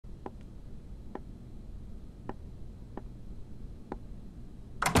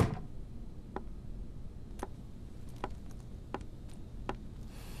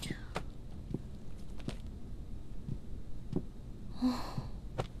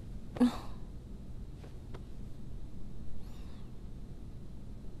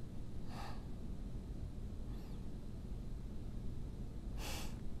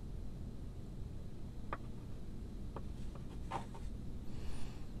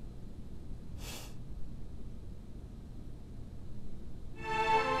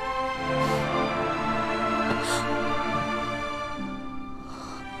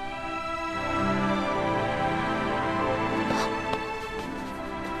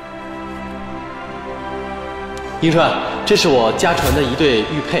英川，这是我家传的一对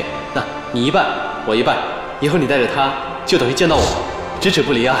玉佩，那你一半，我一半，以后你带着它，就等于见到我，咫尺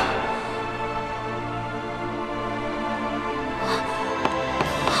不离啊。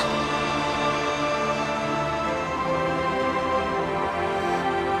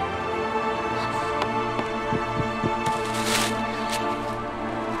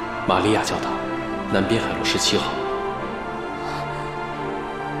玛利亚教堂，南滨海路17号。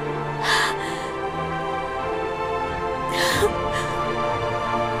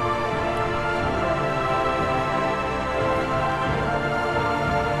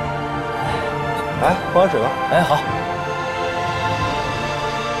来，喝碗水吧。哎，好。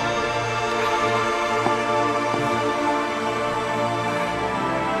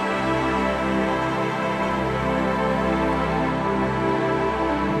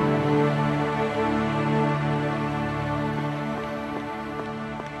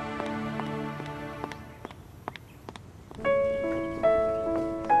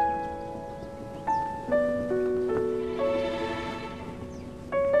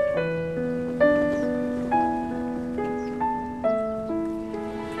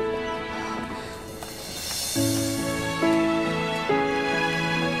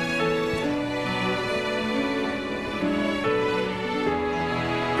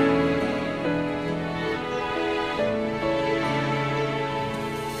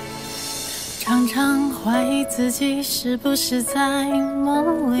常常怀疑自己是不是在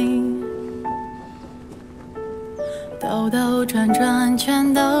梦里，兜兜转转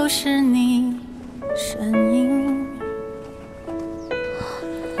全都是你身影。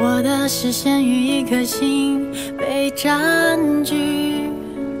我的视线与一颗心被占据，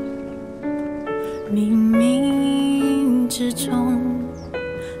冥冥之中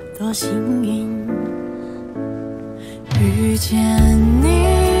多幸运，遇见你。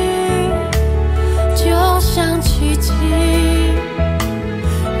就像奇迹，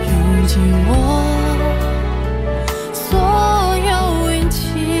用尽我所有运气。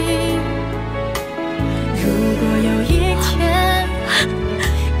如果有一天，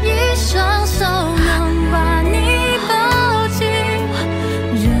一双手能把你抱紧，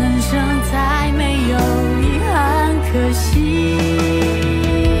人生再没有遗憾可惜。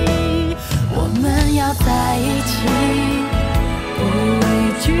我们要在一起，不畏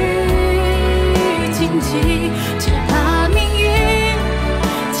惧。只怕命运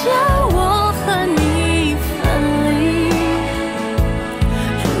将我和你分离。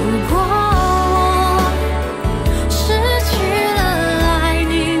如果我失去了爱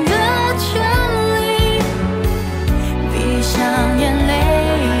你的权利，闭上眼泪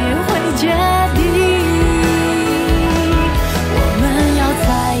会决定。我们要在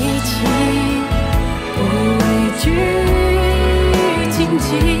一起，不畏惧荆棘，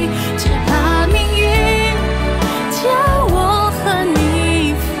只怕命运将我和你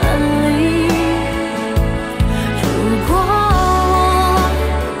分离。如果我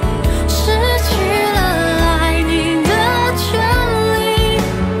失去了爱你的权利，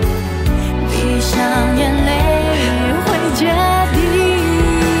闭上眼泪会决定。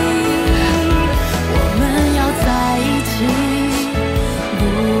我们要在一起，不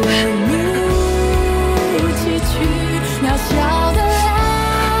为你崎岖渺小的爱，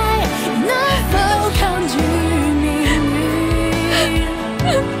能否抗拒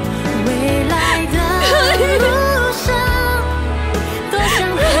未来的路上，多想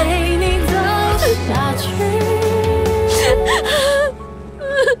陪你走下去。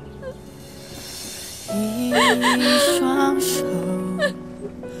一双手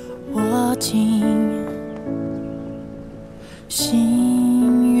握紧，心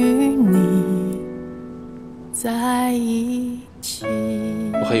与你在一起。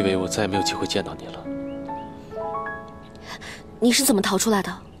我还以为我再也没有机会见到你了。你是怎么逃出来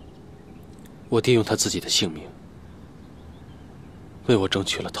的？我爹用他自己的性命，为我争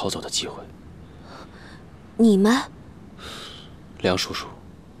取了逃走的机会。你们？梁叔叔、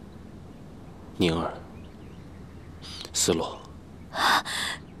宁儿、思洛，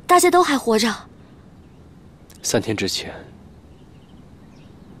大家都还活着。3天之前，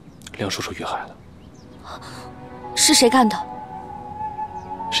梁叔叔遇害了。是谁干的？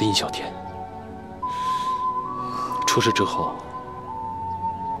是殷小天。出事之后，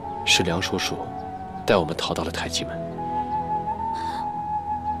是梁叔叔带我们逃到了太极门。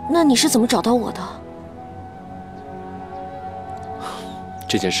那你是怎么找到我的？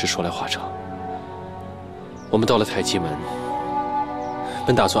这件事说来话长。我们到了太极门，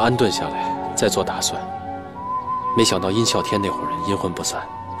本打算安顿下来再做打算，没想到殷啸天那伙人阴魂不散，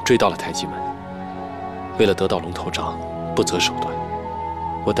追到了太极门。为了得到龙头杖，不择手段。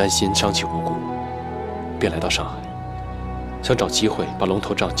我担心伤及无辜，便来到上海，想找机会把龙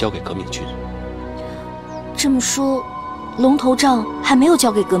头杖交给革命军。这么说，龙头杖还没有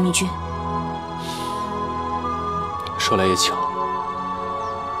交给革命军？说来也巧，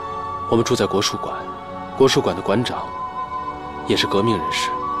我们住在国术馆，国术馆的馆长也是革命人士。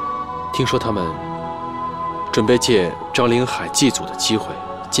听说他们准备借张凌海祭祖的机会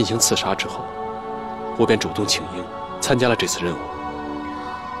进行刺杀之后，我便主动请缨，参加了这次任务。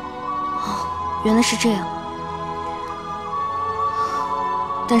哦，原来是这样。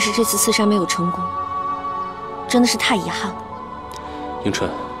但是这次刺杀没有成功，真的是太遗憾了。迎春，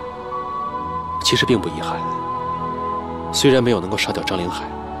其实并不遗憾。虽然没有能够杀掉张凌海，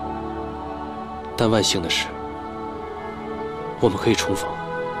但万幸的是，我们可以重逢。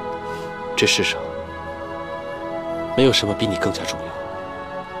这世上没有什么比你更加重要。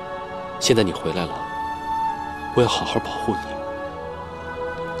现在你回来了，我要好好保护你，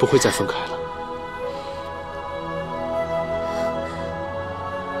不会再分开了。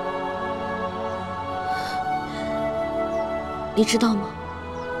你知道吗？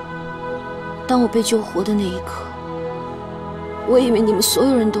当我被救活的那一刻，我以为你们所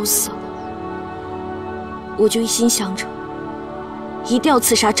有人都死了，我就一心想着一定要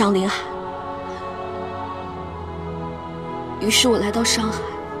刺杀张凌海。于是我来到上海，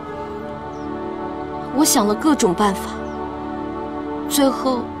我想了各种办法，最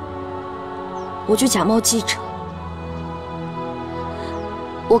后我就假冒记者，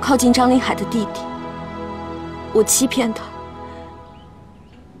我靠近张凌海的弟弟，我欺骗他，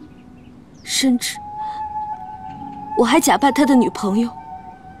甚至我还假扮他的女朋友。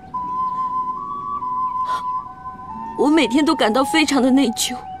我每天都感到非常的内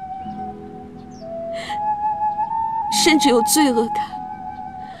疚，甚至有罪恶感。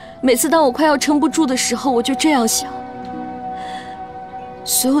每次当我快要撑不住的时候，我就这样想：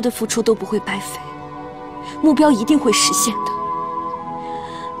所有的付出都不会白费，目标一定会实现的。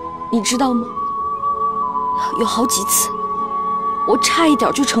你知道吗？有好几次，我差一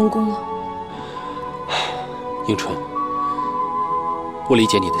点就成功了。迎春，我理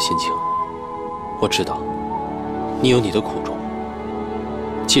解你的心情，我知道你有你的苦衷。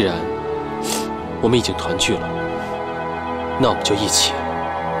既然我们已经团聚了，那我们就一起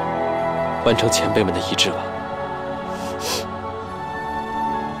完成前辈们的遗志吧。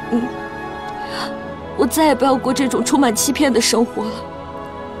我再也不要过这种充满欺骗的生活了。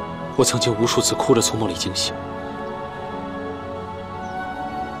我曾经无数次哭着从梦里惊醒，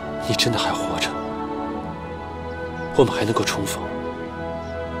你真的还活着，我们还能够重逢，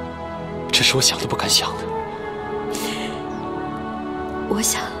这是我想都不敢想的。我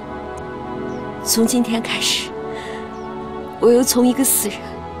想，从今天开始，我又从一个死人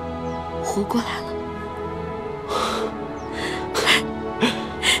活过来了。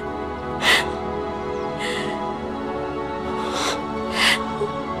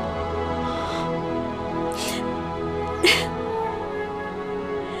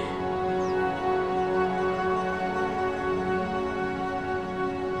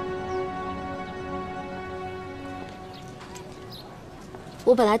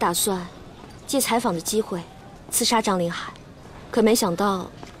我本来打算借采访的机会刺杀张凌海，可没想到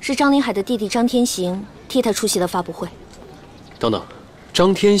是张凌海的弟弟张天行替他出席了发布会。等等，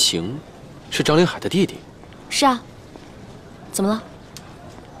张天行是张凌海的弟弟？是啊，怎么了？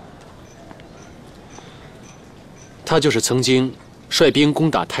他就是曾经率兵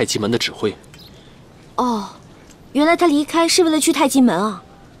攻打太极门的指挥。哦，原来他离开是为了去太极门啊。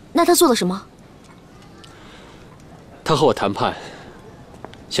那他做了什么？他和我谈判，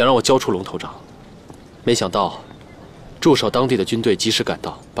想让我交出龙头杖，没想到驻守当地的军队及时赶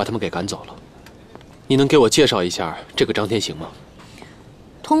到，把他们给赶走了。你能给我介绍一下这个张天行吗？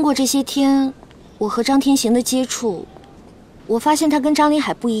通过这些天我和张天行的接触，我发现他跟张凌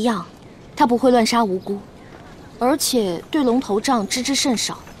海不一样，他不会乱杀无辜，而且对龙头杖知之甚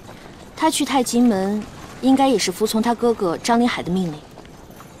少。他去太极门应该也是服从他哥哥张凌海的命令。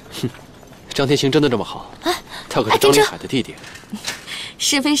哼，张天行真的这么好？他可是张凌海的弟弟。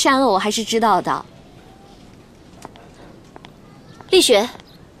是非善恶我还是知道的。丽雪，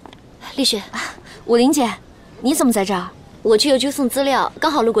丽雪，武玲姐，你怎么在这儿？我去邮局送资料，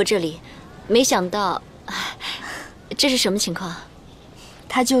刚好路过这里，没想到，这是什么情况？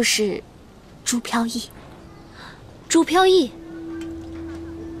他就是朱飘逸。朱飘逸？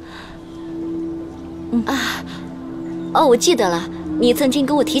哦，我记得了，你曾经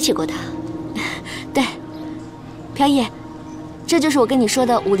跟我提起过他。对，飘逸，这就是我跟你说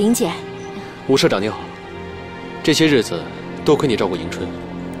的武玲姐。武社长你好，这些日子多亏你照顾迎春。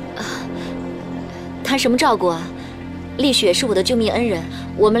谈什么照顾啊？丽雪是我的救命恩人，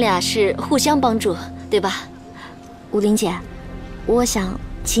我们俩是互相帮助，对吧？武玲姐，我想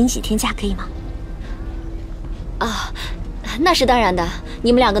请几天假，可以吗？啊，那是当然的。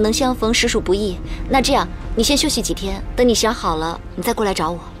你们两个能相逢，实属不易。那这样，你先休息几天，等你想好了，你再过来找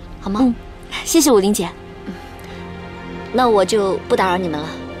我，好吗？嗯，谢谢武玲姐。那我就不打扰你们了。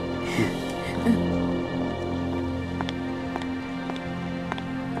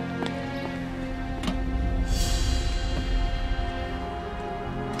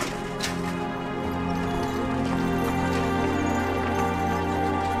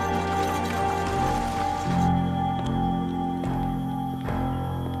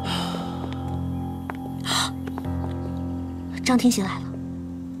张天行来了，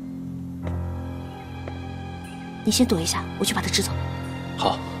你先躲一下，我去把他支走。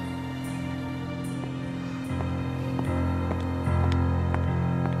好。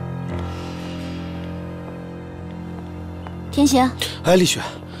天行，哎，丽雪，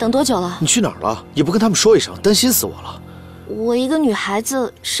等多久了？你去哪儿了？也不跟他们说一声，担心死我了。我一个女孩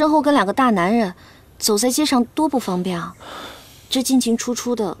子，身后跟2个大男人，走在街上多不方便啊！这进进出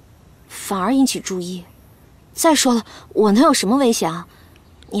出的，反而引起注意。再说了，我能有什么危险啊？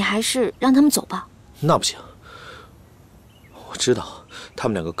你还是让他们走吧。那不行，我知道他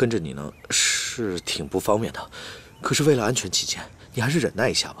们2个跟着你呢，是挺不方便的。可是为了安全起见，你还是忍耐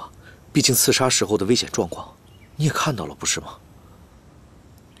一下吧。毕竟刺杀时候的危险状况，你也看到了，不是吗？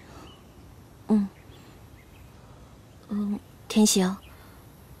天行，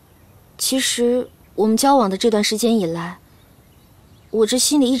其实我们交往的这段时间以来，我这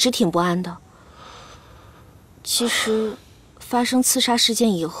心里一直挺不安的。其实，发生刺杀事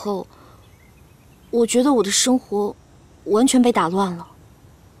件以后，我觉得我的生活完全被打乱了。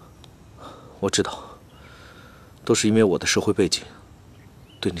我知道，都是因为我的社会背景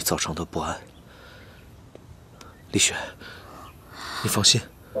对你造成的不安。丽雪，你放心，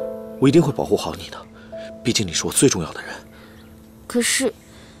我一定会保护好你的，毕竟你是我最重要的人。可是，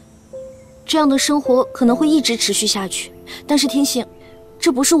这样的生活可能会一直持续下去。但是天行，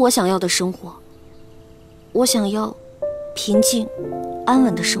这不是我想要的生活。我想要平静、安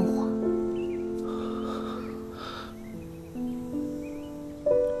稳的生活。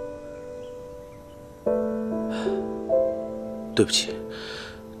对不起，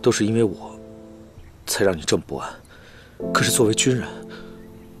都是因为我，才让你这么不安。可是作为军人，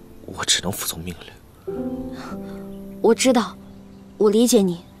我只能服从命令。我知道，我理解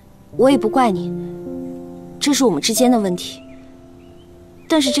你，我也不怪你，这是我们之间的问题。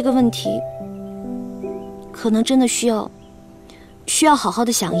但是这个问题，可能真的需要好好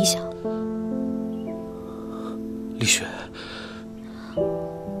的想一想。丽雪，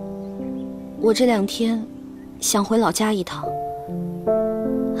我这2天想回老家一趟，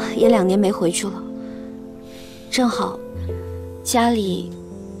也2年没回去了。正好，家里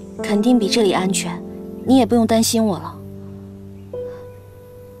肯定比这里安全，你也不用担心我了。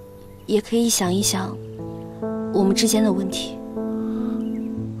也可以想一想我们之间的问题。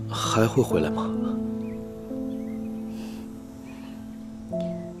还会回来吗？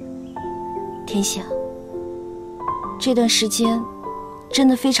天行，这段时间真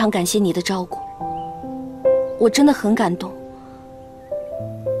的非常感谢你的照顾，我真的很感动。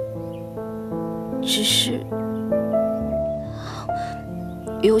只是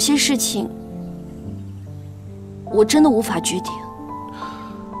有些事情我真的无法决定。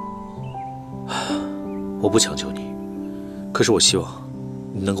我不强求你，可是我希望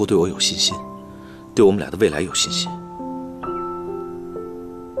你能够对我有信心，对我们俩的未来有信心。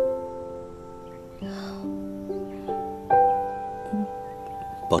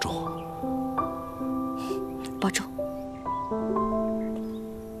保重。保重。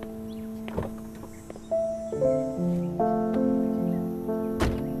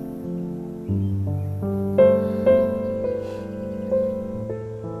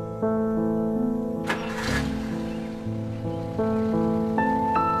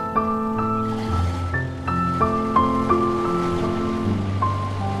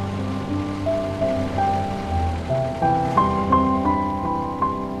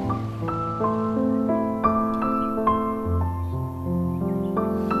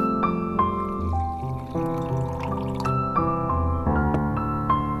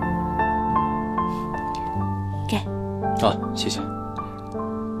啊，谢谢。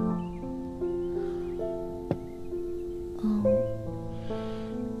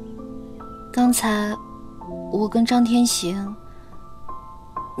刚才我跟张天行，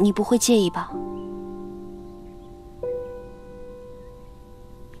你不会介意吧？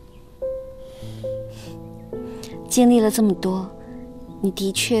经历了这么多，你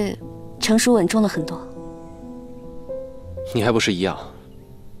的确成熟稳重了很多。你还不是一样，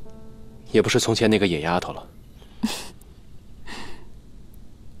也不是从前那个野丫头了。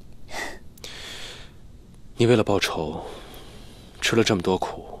你为了报仇，吃了这么多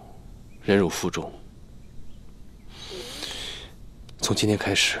苦，忍辱负重。从今天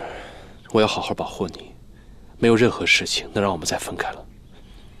开始，我要好好保护你，没有任何事情能让我们再分开了。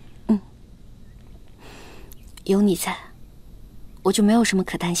有你在，我就没有什么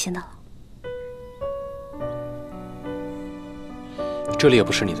可担心的了。这里也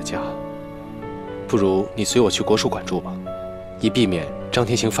不是你的家，不如你随我去国术馆住吧，以避免张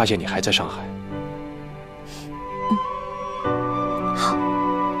天行发现你还在上海。好。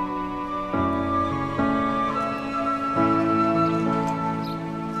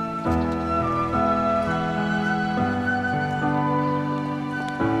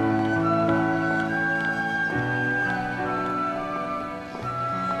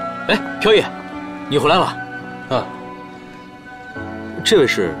哎，飘逸，你回来了。啊。这位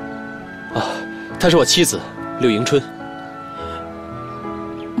是？啊，她是我妻子柳迎春。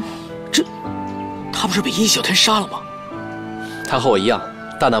她不是被殷小天杀了吗？她和我一样，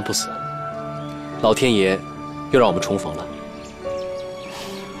大难不死。老天爷又让我们重逢了。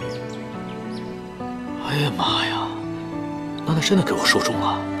哎呀妈呀，那他真的给我说中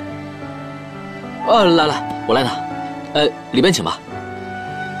了。来，我来拿。里边请吧。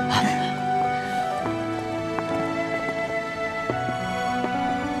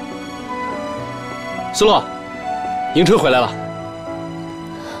思洛，迎春回来了。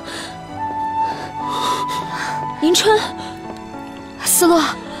迎春，思洛，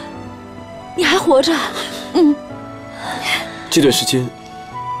你还活着？这段时间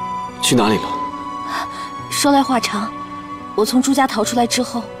去哪里了？说来话长，我从朱家逃出来之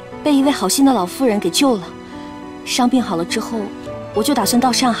后，被一位好心的老妇人给救了。伤病好了之后，我就打算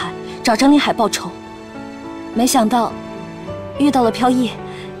到上海找张凌海报仇。没想到遇到了飘逸。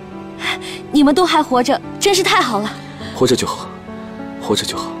你们都还活着，真是太好了。活着就好，活着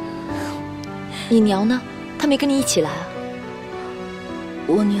就好。你娘呢？她没跟你一起来啊？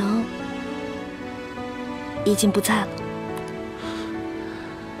我娘已经不在了。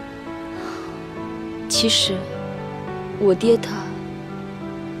其实，我爹他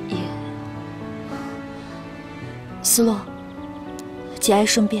也……思洛，节哀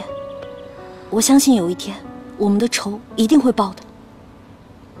顺变。我相信有一天，我们的仇一定会报的。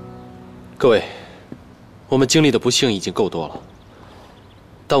各位，我们经历的不幸已经够多了，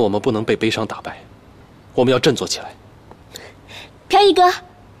但我们不能被悲伤打败，我们要振作起来。飘逸哥，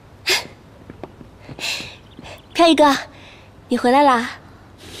飘逸哥，你回来啦！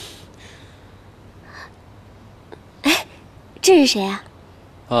哎，这是谁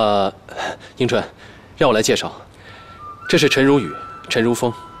啊？迎春，让我来介绍，这是陈如雨、陈如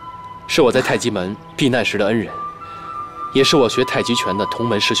风，是我在太极门避难时的恩人，也是我学太极拳的同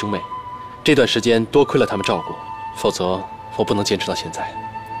门师兄妹。这段时间多亏了他们照顾，否则我不能坚持到现在。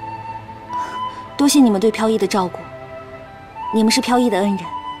多谢你们对飘逸的照顾，你们是飘逸的恩人，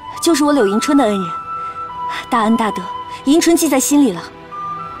就是我柳迎春的恩人，大恩大德，迎春记在心里了。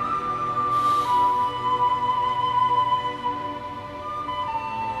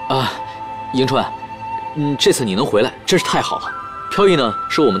迎春，这次你能回来真是太好了。飘逸呢，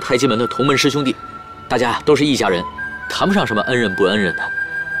是我们太极门的同门师兄弟，大家都是一家人，谈不上什么恩人不恩人的。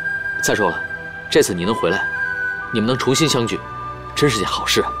再说了，这次你能回来，你们能重新相聚，真是件好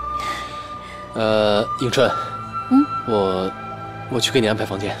事啊。迎春，我去给你安排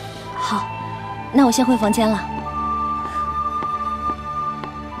房间。好，那我先回房间了。